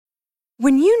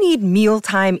When you need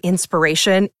mealtime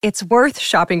inspiration, it's worth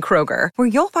shopping Kroger, where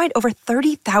you'll find over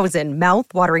 30,000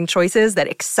 mouth-watering choices that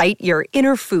excite your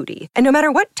inner foodie. And no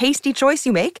matter what tasty choice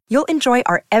you make, you'll enjoy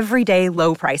our everyday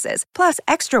low prices, plus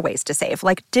extra ways to save,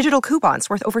 like digital coupons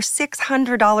worth over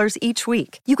 $600 each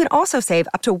week. You can also save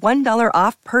up to $1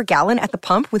 off per gallon at the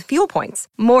pump with fuel points.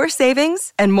 More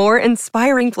savings and more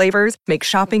inspiring flavors make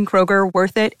shopping Kroger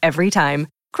worth it every time.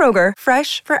 Kroger,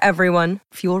 fresh for everyone.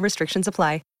 Fuel restrictions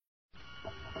apply.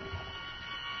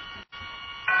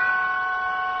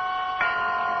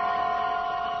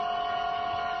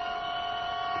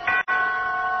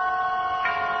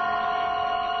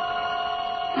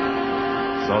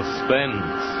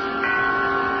 Suspense.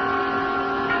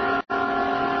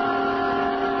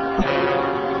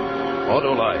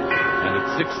 Autolite and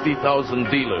its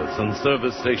 60,000 dealers and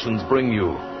service stations bring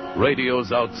you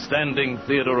radio's outstanding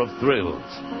theater of thrills.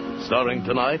 Starring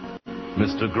tonight,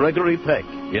 Mr. Gregory Peck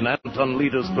in Anton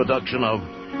Leader's production of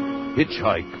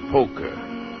Hitchhike Poker.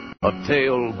 A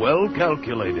tale well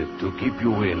calculated to keep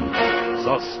you in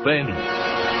suspense.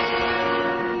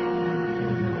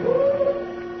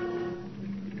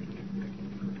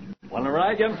 Want to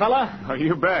ride, young fella? Oh,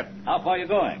 you bet. How far are you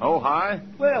going? Oh, hi.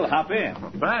 Well, hop in.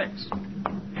 Well, thanks.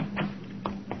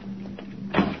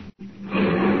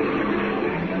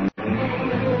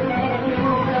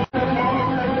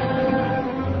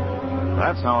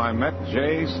 That's how I met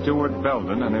J. Stewart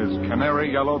Belden and his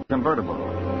canary yellow convertible.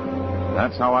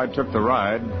 That's how I took the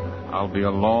ride. I'll be a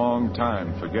long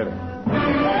time forgetting.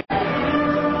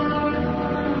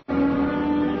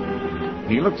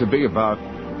 He looked to be about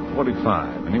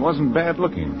 45, and he wasn't bad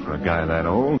looking for a guy that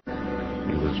old.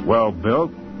 He was well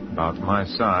built, about my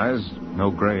size, no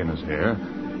gray in his hair.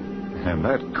 And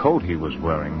that coat he was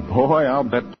wearing, boy, I'll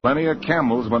bet plenty of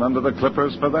camels went under the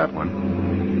clippers for that one.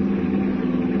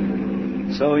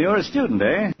 So you're a student,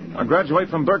 eh? I graduate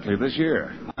from Berkeley this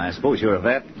year. I suppose you're a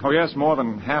vet. Oh, yes, more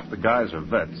than half the guys are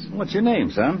vets. What's your name,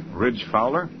 son? Ridge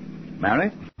Fowler?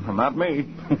 Married? Well, not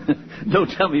me. Don't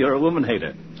tell me you're a woman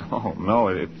hater. Oh, no,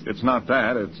 it's not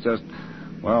that. It's just,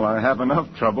 well, I have enough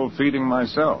trouble feeding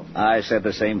myself. I said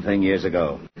the same thing years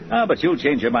ago. But you'll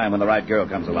change your mind when the right girl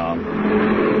comes along.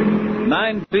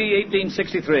 9B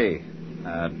 1863.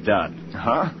 Dud.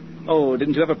 Huh? Oh,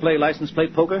 didn't you ever play license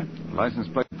plate poker? License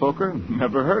plate poker?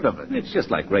 Never heard of it. It's just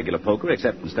like regular poker,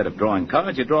 except instead of drawing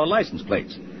cards, you draw license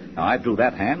plates. Now, I drew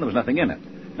that hand. There was nothing in it.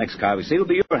 Next card we see will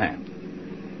be your hand.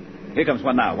 Here comes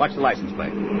one now. Watch the license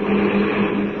plate.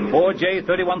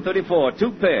 4J3134,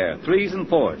 2 pair, 3s and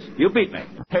 4s. You beat me.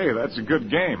 Hey, that's a good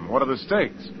game. What are the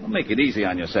stakes? Well, make it easy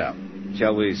on yourself.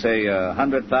 Shall we say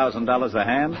 $100,000 a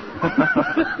hand?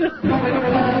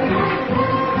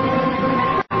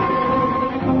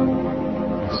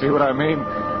 See what I mean?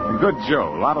 Good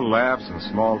Joe. A lot of laughs and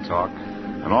small talk.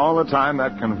 And all the time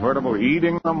that convertible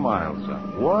eating the miles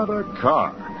up. What a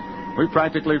car. We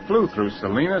practically flew through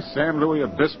Salinas, San Luis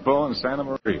Obispo, and Santa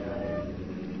Maria.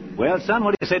 Well, son,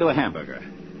 what do you say to a hamburger?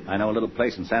 I know a little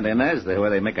place in Santa Ynez where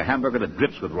they make a hamburger that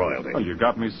drips with royalty. Well, you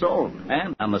got me sold.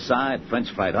 And on the side,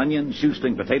 French fried onions,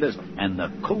 shoestring potatoes, and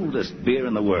the coldest beer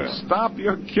in the world. Stop,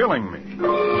 you're killing me.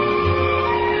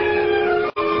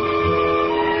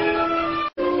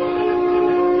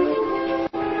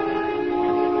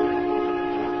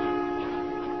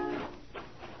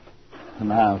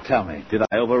 Now, tell me, did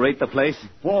I overrate the place?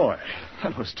 Boy,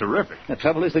 that was terrific. The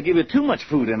trouble is they give you too much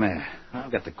food in there.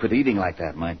 I've got to quit eating like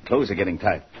that. My clothes are getting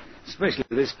tight. Especially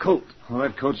this coat. Well,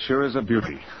 that coat sure is a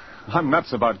beauty. I'm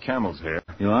nuts about camel's hair.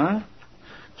 You are?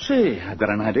 Say, I've got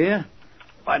an idea.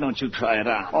 Why don't you try it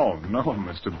on? Oh, no,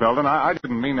 Mr. Belden. I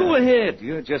didn't mean Go that. ahead.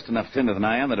 You're just enough thinner than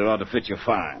I am that it ought to fit you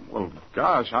fine. Well,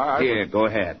 gosh, Here, go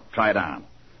ahead. Try it on.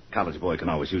 College boy can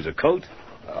always use a coat.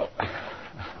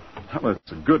 Well,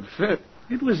 it's a good fit.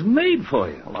 It was made for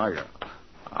you. Well,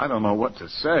 I don't know what to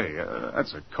say.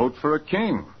 That's a coat for a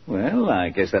king. Well, I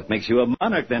guess that makes you a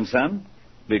monarch then, son.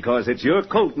 Because it's your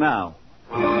coat now.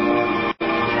 I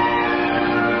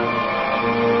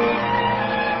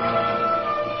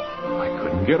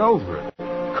couldn't get over it.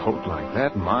 A coat like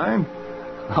that, mine?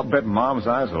 I'll bet Mom's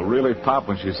eyes will really pop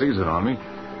when she sees it on me.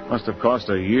 Must have cost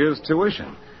a year's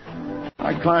tuition.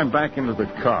 I climbed back into the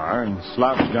car and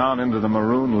slouched down into the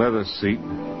maroon leather seat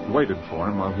and waited for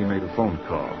him while he made a phone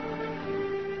call.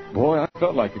 Boy, I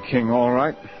felt like a king, all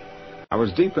right. I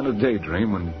was deep in a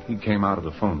daydream when he came out of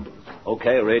the phone booth.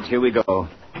 Okay, Ridge, here we go.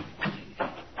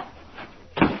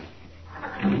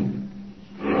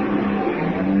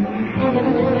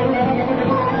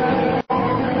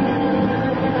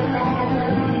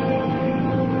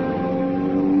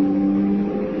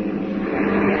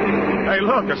 Hey,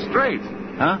 look, a straight.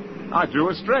 Huh? I drew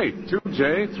a straight.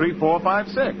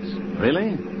 2J3456.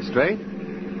 Really? Straight?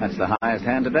 That's the highest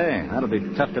hand today. That'll be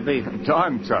tough to beat.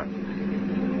 Darn tough.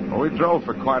 Well, we drove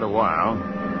for quite a while,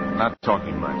 not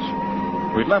talking much.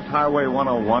 We'd left Highway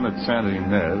 101 at Santa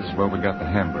Ynez, where we got the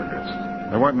hamburgers.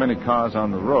 There weren't many cars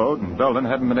on the road, and Belden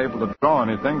hadn't been able to draw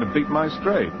anything to beat my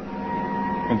straight.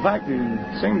 In fact, he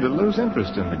seemed to lose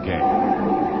interest in the game.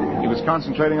 He was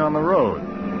concentrating on the road.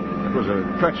 It was a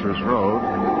treacherous road,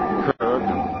 curved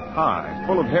and high,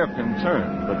 full of hairpin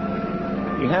turns, but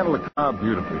he handled the car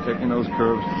beautifully, taking those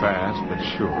curves fast but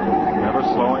sure, never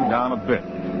slowing down a bit.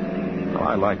 Well,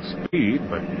 I like speed,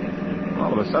 but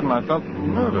all of a sudden I felt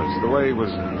nervous the way he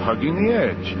was hugging the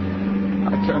edge.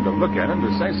 I turned to look at him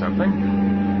to say something,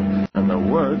 and the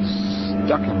words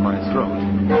stuck in my throat.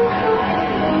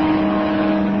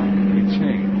 He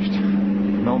changed.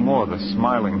 No more the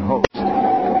smiling host.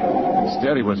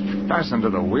 Instead, he was fastened to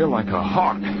the wheel like a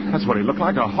hawk. That's what he looked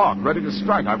like, a hawk, ready to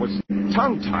strike. I was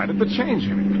tongue-tied at the change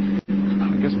in him.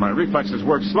 I guess my reflexes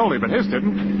worked slowly, but his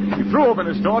didn't. He threw open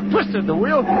his door, twisted the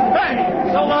wheel. Hey!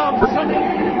 So long, Sonny!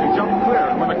 He jumped clear,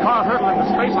 and when the car hurtled into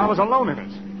space, I was alone in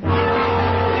it.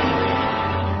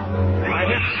 My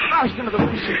head smashed into the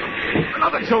windshield.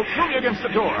 Another jolt threw me against the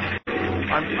door.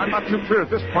 I'm not too clear at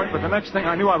this point, but the next thing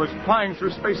I knew, I was flying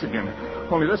through space again.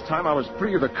 Only this time, I was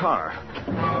free of the car.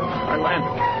 I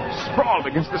landed, sprawled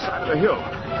against the side of the hill.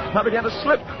 I began to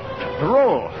slip, to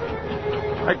roll.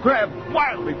 I grabbed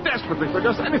wildly, desperately for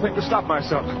just anything to stop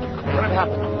myself. When it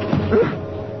happened,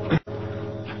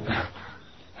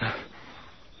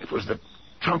 it was the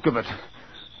trunk of a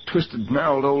twisted,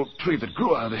 gnarled old tree that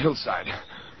grew out of the hillside.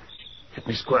 Hit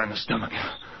me square in the stomach.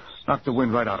 Knocked the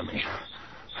wind right out of me.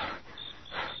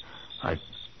 I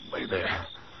lay there,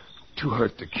 too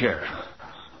hurt to care.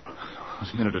 It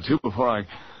was a minute or two before I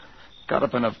got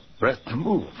up enough breath to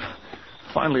move.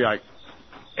 Finally, I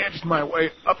edged my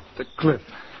way up the cliff,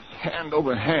 hand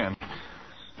over hand.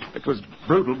 It was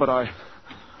brutal, but I was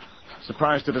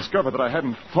surprised to discover that I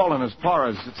hadn't fallen as far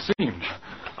as it seemed.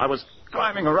 I was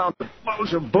climbing around the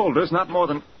bulge of boulders, not more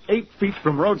than 8 feet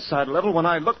from roadside level, when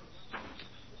I looked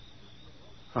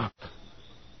up.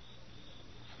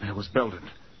 There was Belden.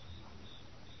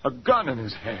 A gun in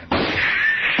his hand.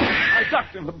 I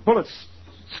ducked and the bullets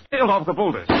scaled off the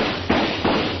boulders.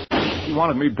 He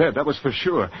wanted me dead, that was for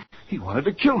sure. He wanted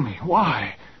to kill me.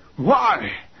 Why?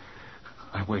 Why?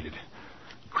 I waited,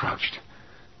 crouched.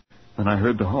 Then I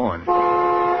heard the horn.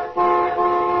 I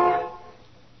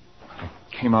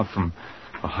came out from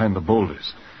behind the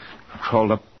boulders, crawled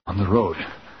up on the road.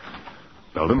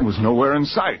 Belden was nowhere in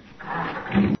sight.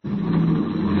 I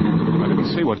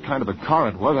didn't see what kind of a car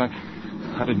it was.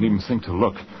 I didn't even think to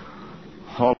look.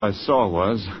 All I saw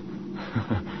was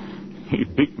he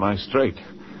beat my straight.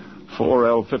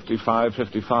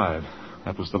 4L5555.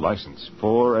 That was the license.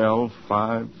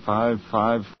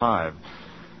 4L5555.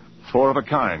 4 of a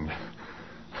kind.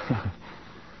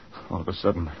 All of a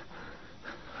sudden,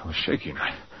 I was shaking.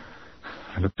 I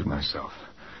looked at myself.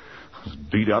 I was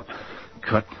beat up,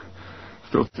 cut,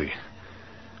 filthy.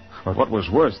 But what was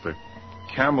worse, the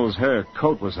camel's hair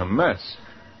coat was a mess.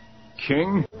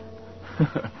 King?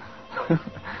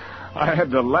 I had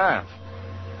to laugh.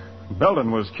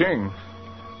 Belden was king.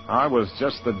 I was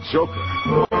just the joker.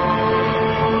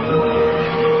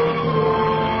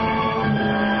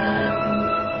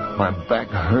 My back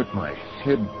hurt, my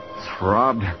head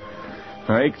throbbed.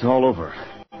 I ached all over.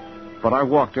 But I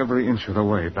walked every inch of the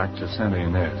way back to Santa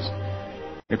Ynez.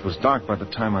 It was dark by the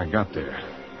time I got there.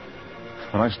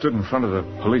 When I stood in front of the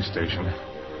police station,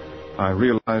 I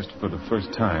realized for the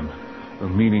first time the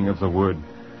meaning of the word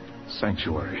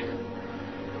sanctuary.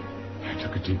 I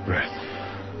took a deep breath.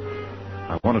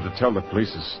 I wanted to tell the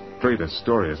police as straight a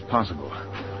story as possible.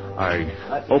 I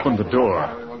opened the door.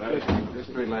 Just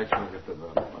relax and get the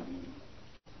vote.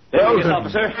 There he is,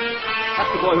 officer.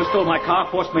 That's the boy who stole my car,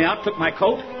 forced me out, took my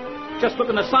coat. Just look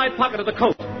in the side pocket of the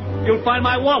coat. You'll find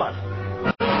my wallet.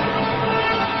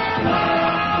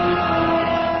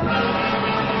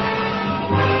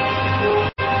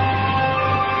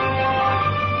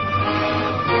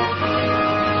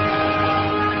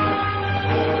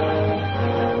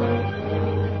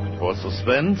 For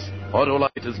suspense,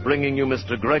 Autolite is bringing you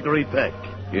Mr. Gregory Peck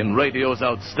in radio's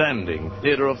outstanding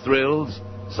theater of thrills,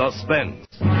 Suspense.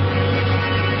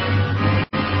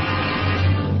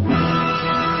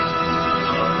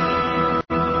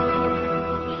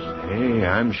 Hey,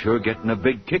 I'm sure getting a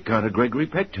big kick out of Gregory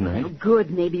Peck tonight.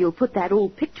 Good. Maybe you'll put that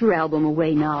old picture album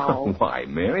away now. Why,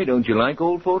 Mary, don't you like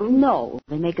old photos? No,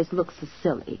 they make us look so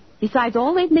silly. Besides,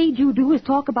 all they've made you do is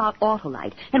talk about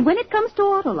Autolite. And when it comes to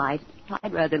Autolite,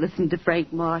 I'd rather listen to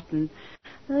Frank Martin.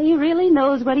 He really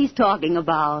knows what he's talking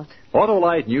about.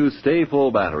 Autolite new Stay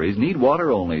Full batteries need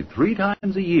water only 3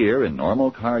 times a year in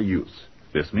normal car use.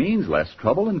 This means less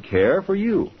trouble and care for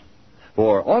you.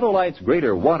 For Autolite's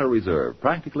greater water reserve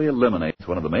practically eliminates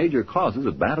one of the major causes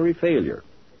of battery failure.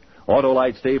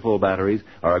 Autolite Stay Full batteries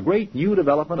are a great new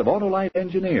development of Autolite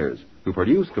engineers who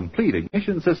produce complete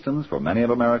ignition systems for many of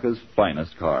America's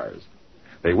finest cars.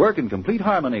 They work in complete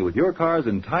harmony with your car's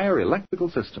entire electrical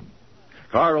system.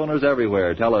 Car owners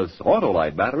everywhere tell us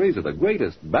Autolite batteries are the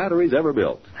greatest batteries ever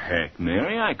built. Heck,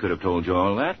 Mary, I could have told you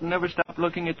all that and never stopped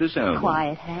looking at this album.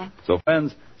 Quiet, Hap. So,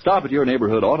 friends, stop at your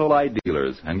neighborhood Autolite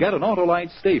dealers and get an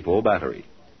Autolite Stay Full battery.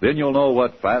 Then you'll know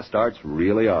what fast starts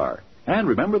really are. And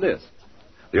remember this.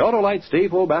 The Autolite Stay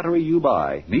Full battery you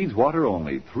buy needs water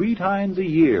only 3 times a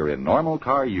year in normal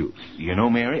car use. You know,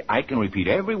 Mary, I can repeat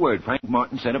every word Frank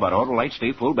Martin said about Autolite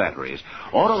Stay Full batteries.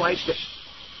 Autolite Stay...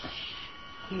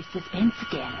 Here's suspense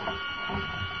again.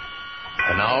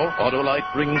 And now,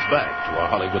 Autolite brings back to our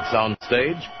Hollywood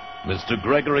soundstage Mr.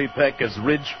 Gregory Peck as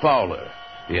Ridge Fowler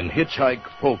in Hitchhike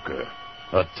Poker,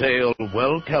 a tale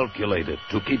well calculated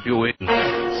to keep you in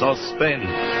suspense.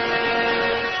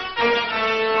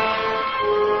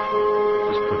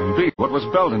 This couldn't be. What was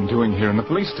Belden doing here in the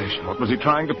police station? What was he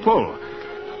trying to pull?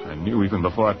 I knew even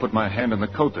before I put my hand in the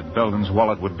coat that Belden's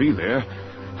wallet would be there.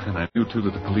 And I knew, too,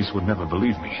 that the police would never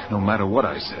believe me, no matter what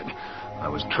I said. I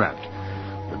was trapped.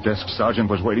 The desk sergeant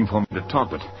was waiting for me to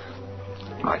talk, but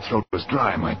my throat was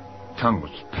dry, my tongue was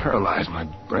paralyzed, my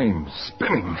brain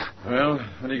spinning. Well,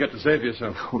 what do you got to say for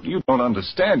yourself? Oh, you don't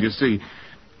understand, you see.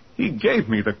 He gave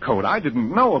me the coat. I didn't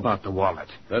know about the wallet.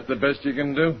 That the best you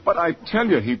can do? But I tell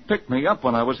you, he picked me up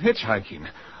when I was hitchhiking.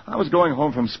 I was going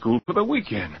home from school for the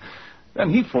weekend. Then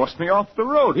he forced me off the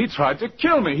road. He tried to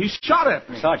kill me. He shot at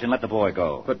me. Sergeant, let the boy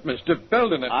go. But, Mr.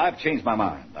 Belden... I've changed my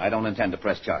mind. I don't intend to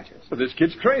press charges. But this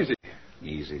kid's crazy.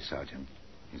 Easy, Sergeant.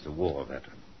 He's a war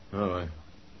veteran. Oh,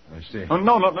 I see. Oh,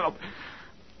 no.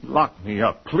 Lock me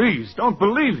up, please. Don't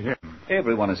believe him.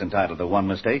 Everyone is entitled to one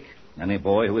mistake. Any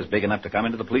boy who is big enough to come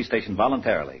into the police station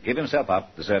voluntarily, give himself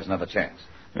up, deserves another chance.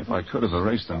 If I could have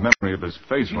erased the memory of his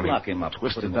face You when lock he him up,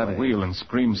 twisted put him that away. wheel and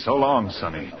screamed, "So long,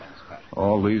 Sonny."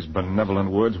 All these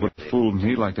benevolent words would have fooled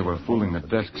me like they were fooling the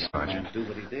desk sergeant. Do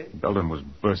what he did. Belden was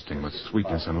bursting with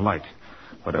sweetness and light.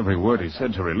 But every word he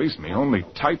said to release me only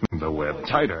tightened the web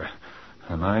tighter.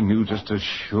 And I knew just as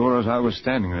sure as I was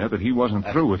standing there that he wasn't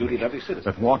through with duty me. of every citizen.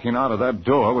 That walking out of that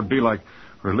door would be like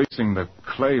releasing the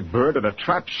clay bird at a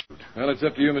trap shoot. Well, it's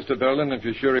up to you, Mr. Belden, if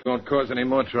you're sure he won't cause any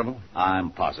more trouble.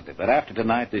 I'm positive that after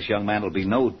tonight, this young man will be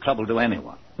no trouble to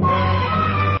anyone.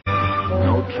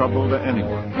 No trouble to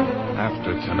anyone.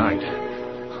 After tonight,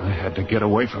 I had to get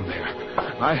away from there.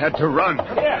 I had to run.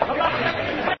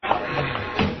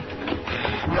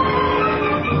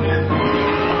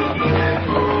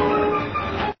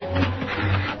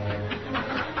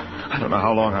 I don't know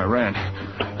how long I ran.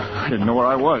 I didn't know where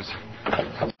I was.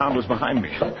 The sound was behind me.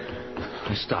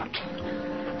 I stopped.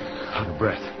 Out of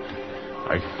breath.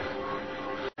 I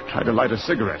tried to light a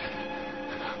cigarette.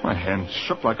 My hand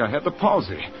shook like I had the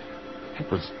palsy.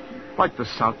 It was like the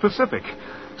South Pacific.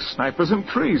 Snipers and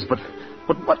trees. But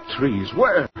what trees?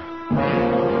 Where?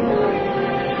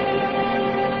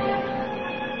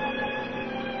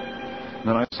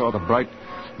 Then I saw the bright,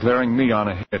 glaring neon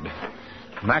ahead.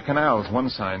 Mac and Al's, one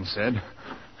sign said,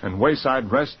 and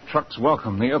Wayside Rest, Trucks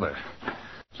Welcome, the other.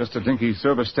 Just a dinky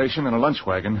service station and a lunch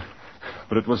wagon,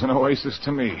 but it was an oasis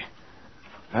to me.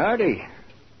 Howdy.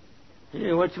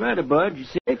 Hey, what's the matter, Bud? You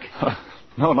sick?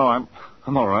 No,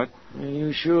 I'm all right.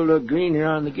 You sure look green here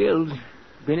on the gills.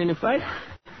 Been in a fight?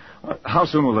 How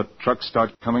soon will the trucks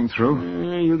start coming through?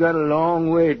 You got a long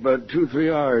wait, about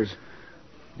 2-3 hours.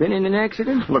 Been in an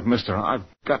accident? Look, mister, I've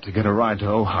got to get a ride to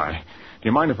Ojai. Do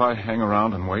you mind if I hang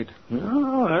around and wait?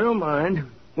 No, I don't mind.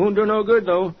 Won't do no good,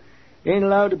 though. Ain't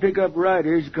allowed to pick up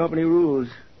riders, company rules.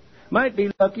 Might be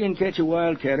lucky and catch a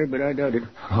wildcatter, but I doubt it.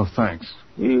 Oh, thanks.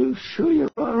 You sure you're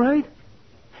all right?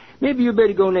 Maybe you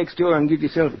better go next door and get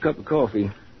yourself a cup of coffee.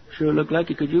 Sure look like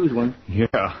you could use one.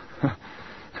 Yeah.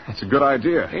 That's a good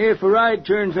idea. If a ride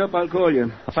turns up, I'll call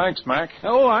you. Thanks, Mac.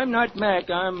 Oh, I'm not Mac.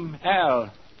 I'm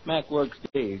Al. Mac works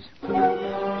days.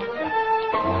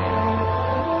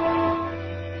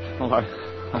 Well,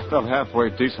 I felt halfway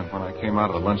decent when I came out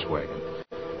of the lunch wagon.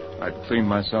 I'd cleaned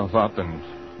myself up and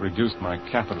reduced my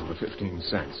capital to 15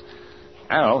 cents.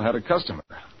 Al had a customer.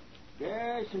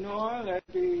 Yes, no, that'd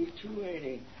be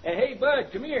 $2.80. Hey,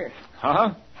 Bud, come here.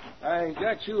 Huh? I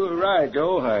got you a ride to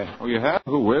Ojai. Oh, you have?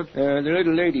 Who with? The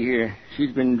little lady here.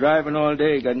 She's been driving all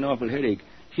day, got an awful headache.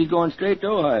 She's going straight to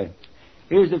Ojai.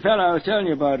 Here's the fellow I was telling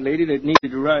you about, lady, that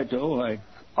needed a ride to Ojai.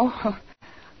 Oh,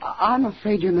 I'm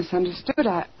afraid you misunderstood.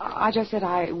 I just said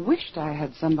I wished I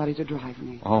had somebody to drive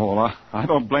me. Oh, well, I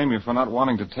don't blame you for not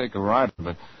wanting to take a ride,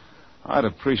 but I'd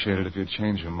appreciate it if you'd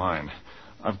change your mind.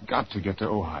 I've got to get to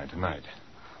Ojai tonight.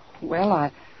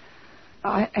 Well,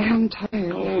 I am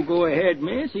tired. Oh, go ahead,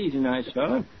 miss. He's a nice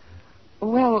fellow.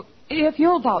 Well, if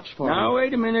you'll vouch for me. Now,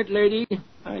 wait a minute, lady.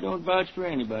 I don't vouch for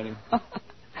anybody.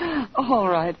 All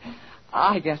right.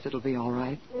 I guess it'll be all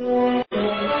right. It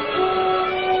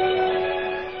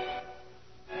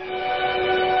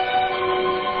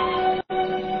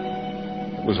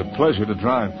was a pleasure to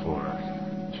drive for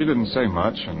her. She didn't say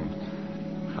much,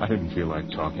 and I didn't feel like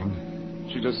talking.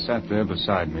 She just sat there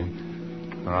beside me,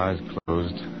 her eyes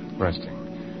closed, resting.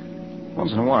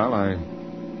 Once in a while, I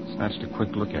snatched a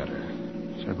quick look at her.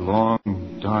 She had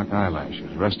long, dark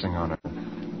eyelashes resting on her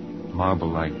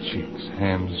marble-like cheeks,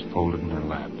 hands folded in her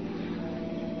lap.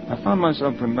 I found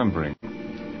myself remembering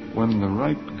when the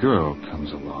right girl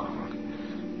comes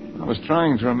along. I was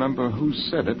trying to remember who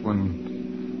said it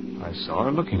when I saw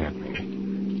her looking at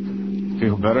me.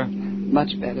 Feel better?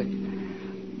 Much better.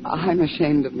 I'm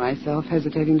ashamed of myself,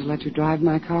 hesitating to let you drive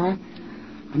my car.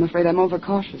 I'm afraid I'm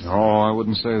overcautious. Oh, I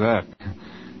wouldn't say that.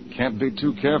 Can't be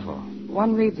too careful.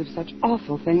 One reads of such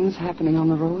awful things happening on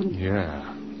the road. Yeah.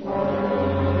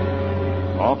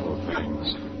 Awful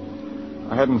things.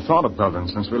 I hadn't thought of Belden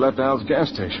since we left Al's gas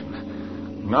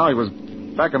station. Now he was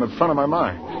back in the front of my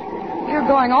mind. You're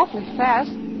going awfully fast.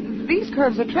 These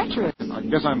curves are treacherous. I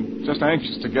guess I'm just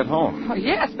anxious to get home. Oh,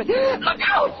 yes, but look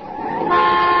out!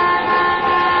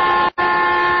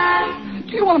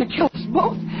 Do you want to kill us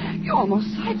both? You almost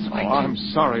sideswiped. Oh, I'm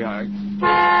sorry.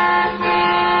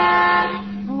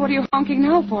 What are you honking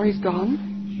now for? He's gone.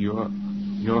 Your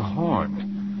horn.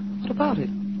 What about it?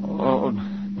 Oh,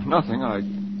 nothing.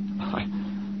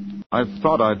 I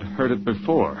thought I'd heard it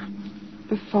before.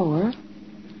 Before?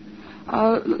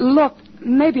 Look,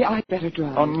 maybe I'd better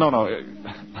drive. Oh, no.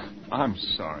 I'm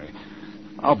sorry.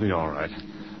 I'll be all right.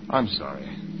 I'm sorry.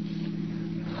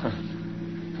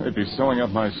 I'd be sewing up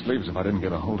my sleeves if I didn't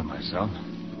get a hold of myself.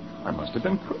 I must have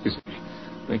been crazy,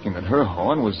 thinking that her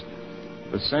horn was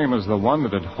the same as the one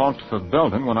that had honked for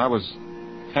Belden when I was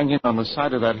hanging on the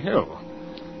side of that hill.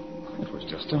 It was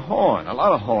just a horn. A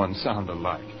lot of horns sound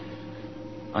alike.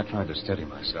 I tried to steady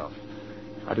myself.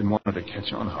 I didn't want her to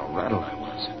catch on how rattled I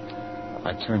was.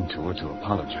 I turned to her to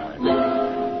apologize.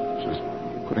 She was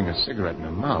putting a cigarette in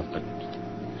her mouth, but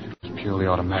it was purely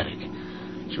automatic.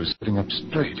 She was sitting up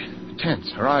straight, tense.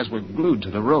 Her eyes were glued to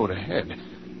the road ahead.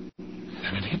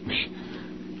 Then it hit me.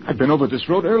 I'd been over this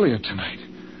road earlier tonight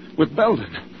with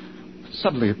Belden.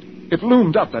 Suddenly, it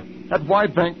loomed up, that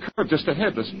wide bank curve just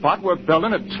ahead, the spot where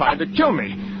Belden had tried to kill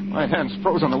me. My hands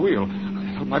froze on the wheel.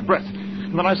 I held my breath,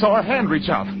 and then I saw her hand reach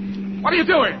out. What are you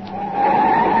doing?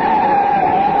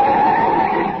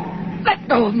 Let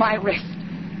go of my wrist.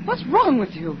 What's wrong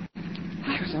with you?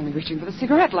 I was only reaching for the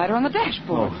cigarette lighter on the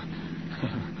dashboard. Oh.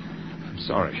 I'm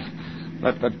sorry.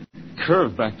 That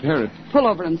curve back there, it... Pull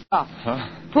over and stop. Huh?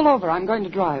 Pull over. I'm going to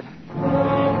drive.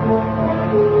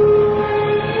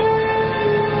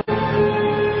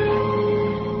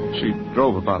 She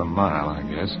drove about a mile, I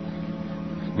guess.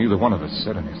 Neither one of us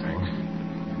said anything.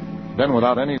 Then,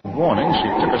 without any warning, she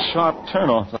took a sharp turn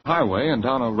off the highway and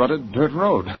down a rutted dirt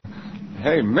road.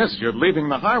 Hey, miss, you're leaving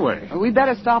the highway. We'd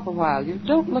better stop a while. You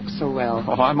don't look so well.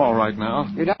 Oh, I'm all right now.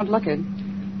 You don't look it.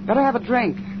 Better have a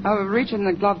drink. I'll reach in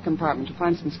the glove compartment to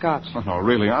find some scotch. Oh, no,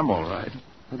 really, I'm all right.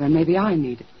 Well, then maybe I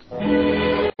need it.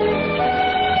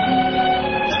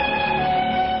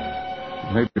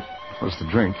 Maybe it was the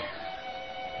drink.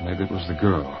 Maybe it was the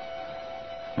girl.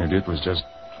 Maybe it was just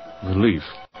relief.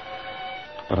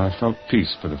 But I felt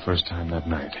peace for the first time that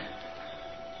night.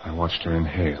 I watched her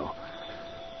inhale.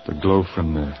 The glow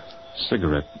from the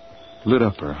cigarette lit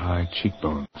up her high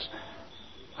cheekbones.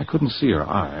 I couldn't see her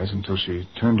eyes until she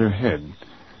turned her head.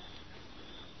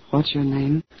 What's your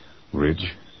name?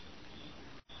 Ridge.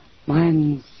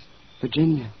 Mine's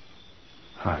Virginia.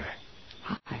 Hi.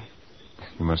 Hi.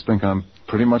 You must think I'm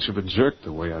pretty much of a jerk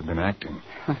the way I've been acting.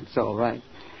 It's all right.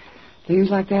 Things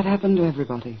like that happen to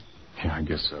everybody. Yeah, I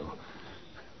guess so.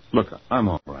 Look, I'm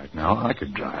all right now. I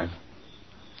could drive.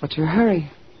 What's your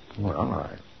hurry? Well,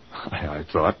 I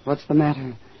thought... What's the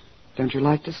matter? Don't you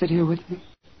like to sit here with me?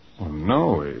 Oh,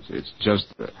 no, it's just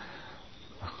that...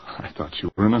 I thought you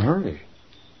were in a hurry.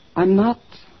 I'm not.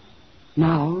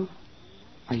 Now.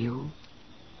 Are you?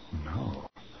 No.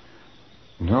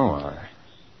 No,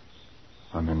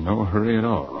 I'm in no hurry at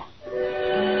all.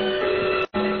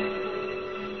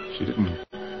 She didn't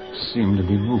seem to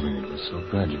be moving. It was so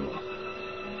gradual.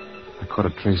 I caught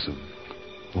a trace of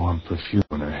warm perfume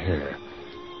in her hair.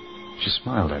 She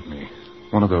smiled at me.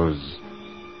 One of those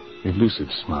elusive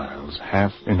smiles,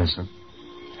 half innocent,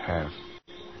 half...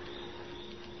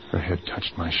 Her head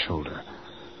touched my shoulder.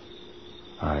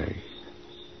 I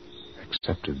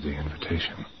accepted the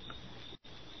invitation.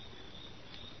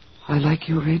 I like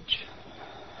you, Ridge.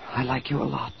 I like you a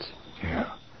lot.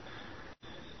 Yeah.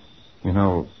 You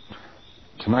know,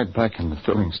 tonight back in the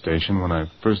filling station when I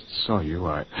first saw you,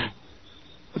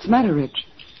 What's the matter, Ridge?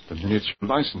 The miniature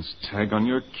license tag on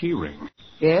your key ring.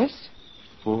 Yes?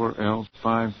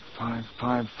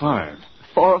 4L5555.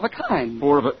 Four of a kind.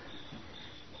 Four of a...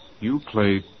 You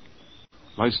play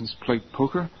license plate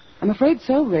poker? I'm afraid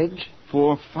so, Ridge.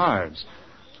 4 5s. It's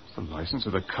the license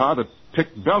of the car that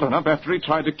picked Belden up after he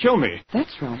tried to kill me.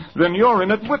 That's right. Then you're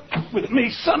in it with me,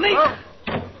 Sonny.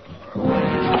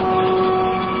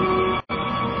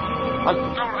 I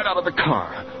fell right out of the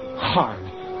car. Hard.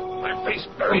 My face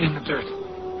buried in the dirt.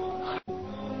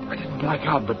 I didn't black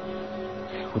out, but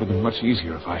it would have been much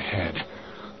easier if I had.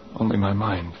 Only my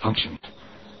mind functioned.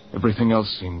 Everything else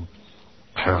seemed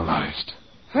paralyzed.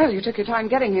 Well, you took your time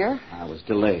getting here. I was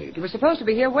delayed. You were supposed to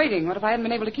be here waiting. What if I hadn't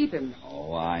been able to keep him?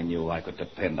 Oh, I knew I could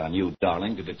depend on you,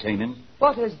 darling, to detain him.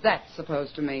 What is that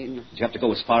supposed to mean? Did you have to go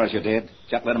as far as you did? Did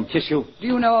you have to let him kiss you? Do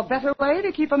you know a better way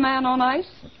to keep a man on ice?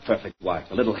 A perfect wife,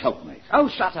 a little helpmate. Oh,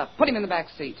 shut up. Put him in the back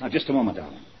seat. Now, just a moment,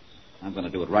 darling. I'm going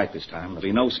to do it right this time. There'll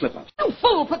be no slip-ups. You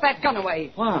fool! Put that gun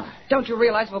away. Why? Don't you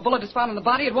realize if a bullet is found in the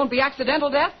body, it won't be accidental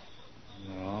death?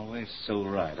 You're always so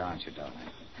right, aren't you, darling?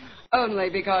 Only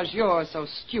because you're so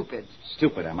stupid.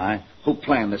 Stupid, am I? Who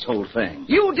planned this whole thing?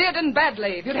 You did, and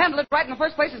badly. If you'd handled it right in the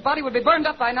first place, his body would be burned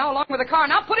up by now, along with the car.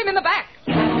 Now put him in the back.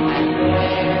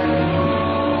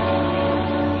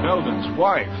 Belden's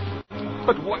wife.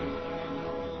 But what?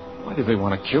 Why did they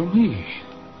want to kill me?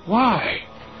 Why?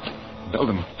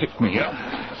 Belden picked me up,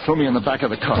 threw me in the back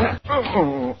of the car.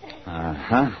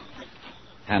 Uh-huh.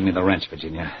 Hand me the wrench,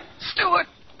 Virginia. Stewart!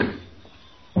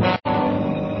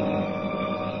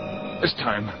 This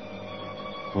time,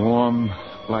 warm,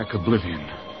 black oblivion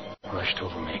rushed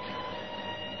over me.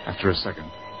 After a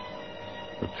second,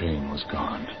 the pain was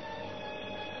gone.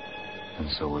 And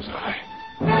so was I.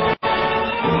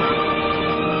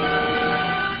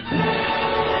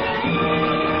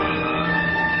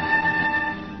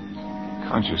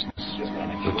 Consciousness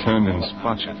returned in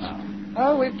splotches.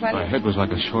 Oh, we've plenty. My head was like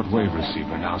a shortwave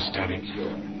receiver, now static.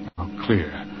 Now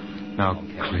clear. Now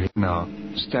clear. Now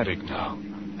static now.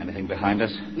 Anything behind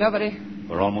us? Nobody.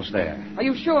 We're almost there. Are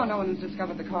you sure no one's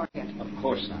discovered the car yet? Of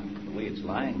course not. The way it's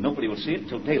lying, nobody will see it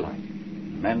until daylight.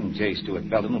 And then J. Stewart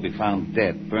Belden will be found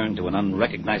dead, burned to an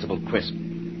unrecognizable crisp.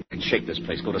 We can shake this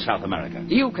place, go to South America.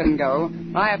 You can go.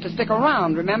 I have to stick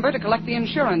around, remember, to collect the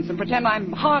insurance and pretend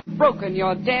I'm heartbroken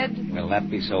you're dead. Will that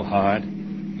be so hard?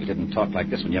 You didn't talk like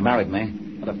this when you married me.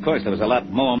 But of course, there was a lot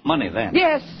more money then.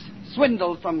 Yes,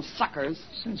 swindled from suckers.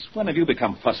 Since when have you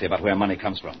become fussy about where money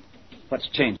comes from? What's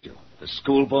changed you? The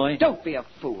schoolboy? Don't be a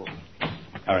fool.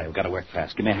 All right, we've got to work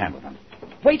fast. Give me a hand with him.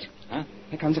 Wait. Huh?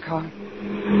 Here comes a car.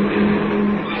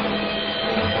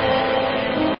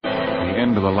 The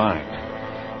end of the line.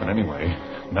 But anyway,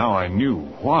 now I knew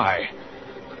why.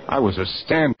 I was a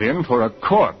stand-in for a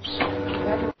corpse.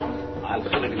 I'll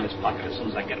put it in this pocket as soon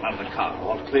as I get him out of the car.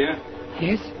 All clear?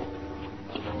 Yes.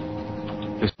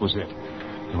 This was it.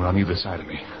 They were on either side of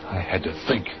me. I had to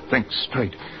think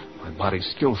straight. My body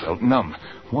still felt numb.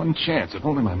 One chance, if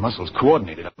only my muscles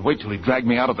coordinated. I'd wait till he dragged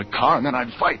me out of the car, and then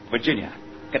I'd fight. Virginia,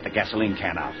 get the gasoline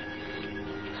can out.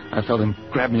 I felt him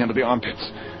grab me under the armpits.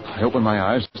 I opened my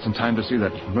eyes just in time to see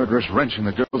that murderous wrench in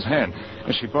the girl's hand.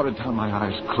 As she brought it down, my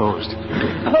eyes closed.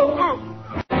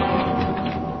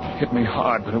 It hit me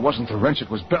hard, but it wasn't the wrench, it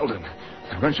was Belden.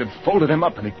 The wrench had folded him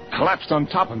up, and he collapsed on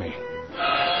top of me.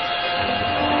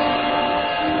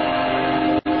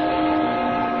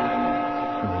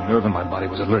 Every nerve in my body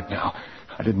was alert now.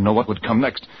 I didn't know what would come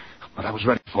next, but I was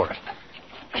ready for it.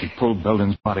 She pulled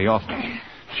Belden's body off me.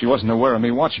 She wasn't aware of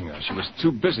me watching her. She was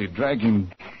too busy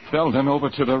dragging Belden over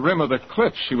to the rim of the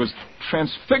cliff. She was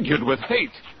transfigured with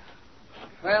hate.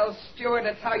 Well, Stewart,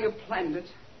 that's how you planned it.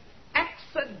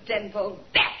 Accidental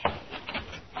death.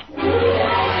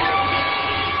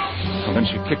 And then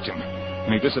she kicked him,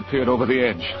 and he disappeared over the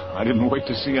edge. I didn't wait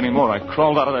to see any more. I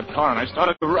crawled out of that car, and I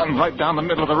started to run right down the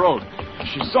middle of the road.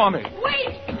 She saw me.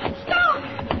 Wait! Stop!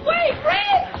 Wait,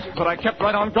 Ridge! But I kept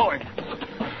right on going.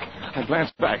 I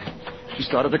glanced back. She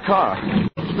started the car.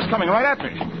 She was coming right at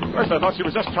me. First, I thought she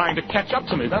was just trying to catch up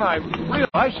to me. Then I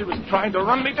realized she was trying to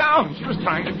run me down. She was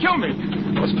trying to kill me.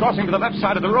 I was crossing to the left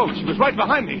side of the road. She was right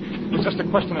behind me. It was just a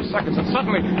question of seconds, and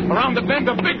suddenly, around the bend,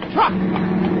 a big truck.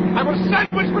 I was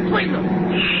sandwiched between them.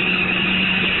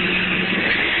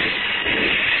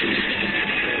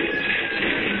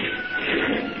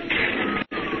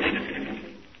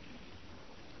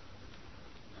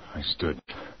 I stood,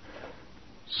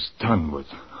 stunned with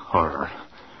horror,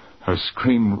 her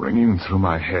scream ringing through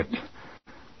my head,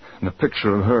 and the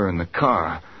picture of her in the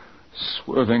car,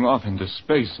 swerving off into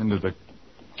space, into the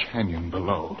canyon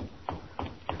below.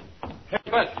 Hey,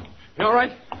 Bud, you all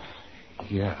right?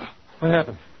 Yeah. What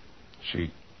happened?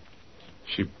 She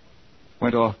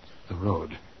went off the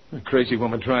road. A crazy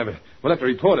woman driver. We'll have to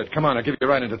report it. Come on, I'll give you a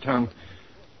ride into town.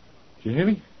 Do you hear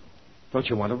me? Don't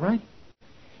you want a ride?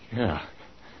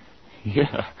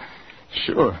 Yeah,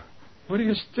 sure. What are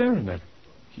you staring at?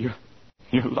 Your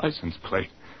license plate.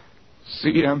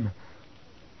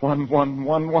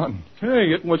 CM1111.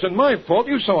 Hey, it wasn't my fault.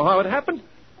 You saw how it happened.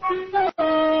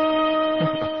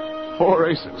 4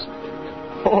 aces.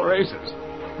 4 aces.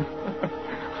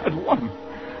 I'd won.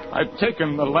 I'd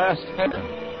taken the last hand.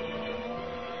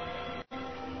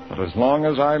 But as long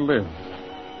as I live,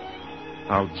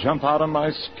 I'll jump out of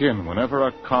my skin whenever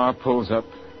a car pulls up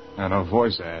and a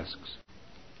voice asks,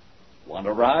 Want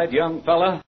a ride, young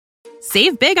fella?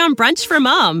 Save big on brunch for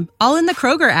Mom, all in the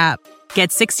Kroger app. Get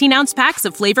 16-ounce packs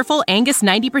of flavorful Angus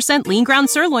 90% lean ground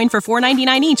sirloin for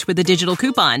 $4.99 each with a digital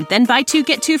coupon. Then buy 2,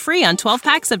 get 2 free on 12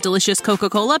 packs of delicious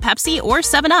Coca-Cola, Pepsi, or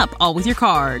 7-Up, all with your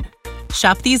card.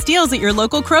 Shop these deals at your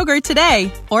local Kroger today,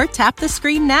 or tap the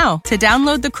screen now to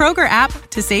download the Kroger app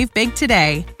to save big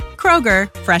today.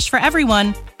 Kroger, fresh for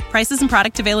everyone. Prices and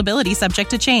product availability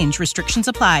subject to change. Restrictions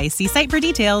apply. See site for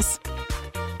details.